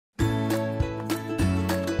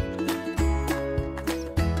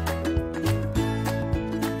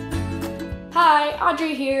Hi,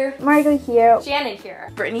 Audrey here. Margot here. Shannon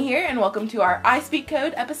here. Brittany here, and welcome to our I Speak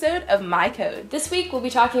Code episode of My Code. This week we'll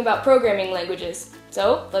be talking about programming languages.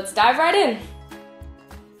 So, let's dive right in.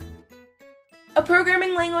 A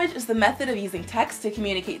programming language is the method of using text to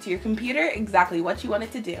communicate to your computer exactly what you want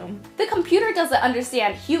it to do. The computer doesn't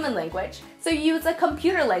understand human language, so you use a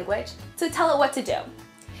computer language to tell it what to do.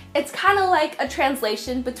 It's kind of like a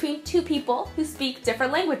translation between two people who speak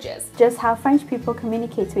different languages. Just how French people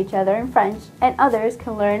communicate to each other in French, and others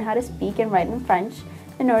can learn how to speak and write in French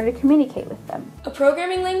in order to communicate with them. A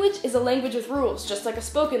programming language is a language with rules, just like a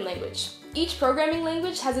spoken language. Each programming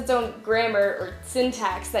language has its own grammar or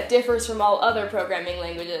syntax that differs from all other programming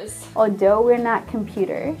languages. Although we're not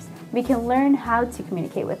computers, we can learn how to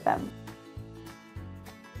communicate with them.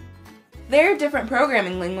 There are different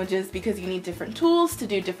programming languages because you need different tools to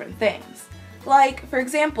do different things. Like, for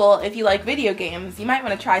example, if you like video games, you might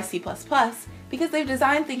want to try C++ because they've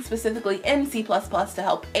designed things specifically in C++ to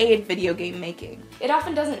help aid video game making. It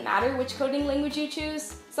often doesn't matter which coding language you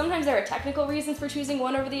choose. Sometimes there are technical reasons for choosing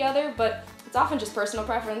one over the other, but it's often just personal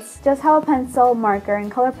preference. Just how a pencil, marker,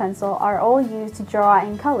 and color pencil are all used to draw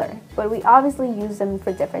in color, but we obviously use them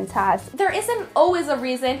for different tasks. There isn't always a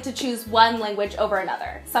reason to choose one language over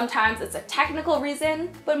another. Sometimes it's a technical reason,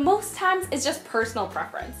 but most times it's just personal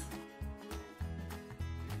preference.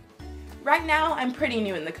 Right now, I'm pretty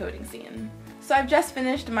new in the coding scene. So I've just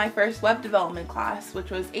finished my first web development class,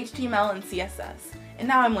 which was HTML and CSS, and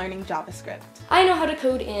now I'm learning JavaScript. I know how to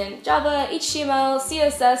code in Java, HTML,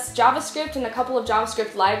 CSS, JavaScript, and a couple of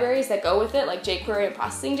JavaScript libraries that go with it, like jQuery and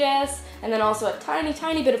Processing.js, and then also a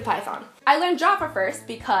tiny bit of Python. I learned Java first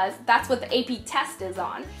because that's what the AP test is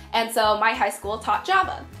on, and so my high school taught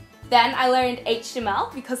Java. Then I learned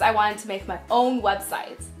HTML because I wanted to make my own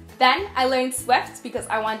websites. Then I learned Swift because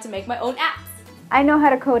I wanted to make my own apps. I know how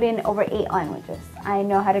to code in over 8 languages. I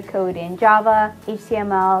know how to code in Java,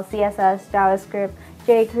 HTML, CSS, JavaScript,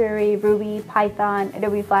 jQuery, Ruby, Python,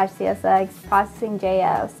 Adobe Flash CSS,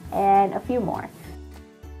 Processing.js, and a few more.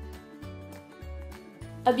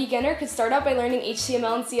 A beginner could start out by learning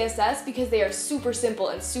HTML and CSS because they are super simple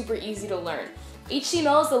and super easy to learn.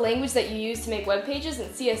 HTML is the language that you use to make web pages,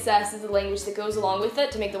 and CSS is the language that goes along with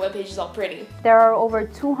it to make the web pages all pretty. There are over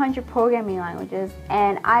 200 programming languages,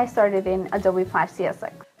 and I started in Adobe Flash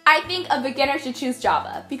CSS. I think a beginner should choose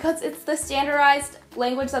Java because it's the standardized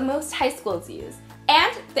language that most high schools use.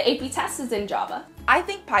 And the AP test is in Java. I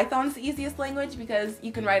think Python's the easiest language because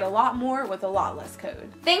you can write a lot more with a lot less code.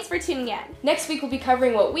 Thanks for tuning in. Next week we'll be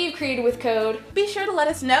covering what we've created with code. Be sure to let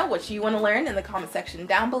us know what you want to learn in the comment section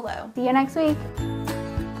down below. See you next week.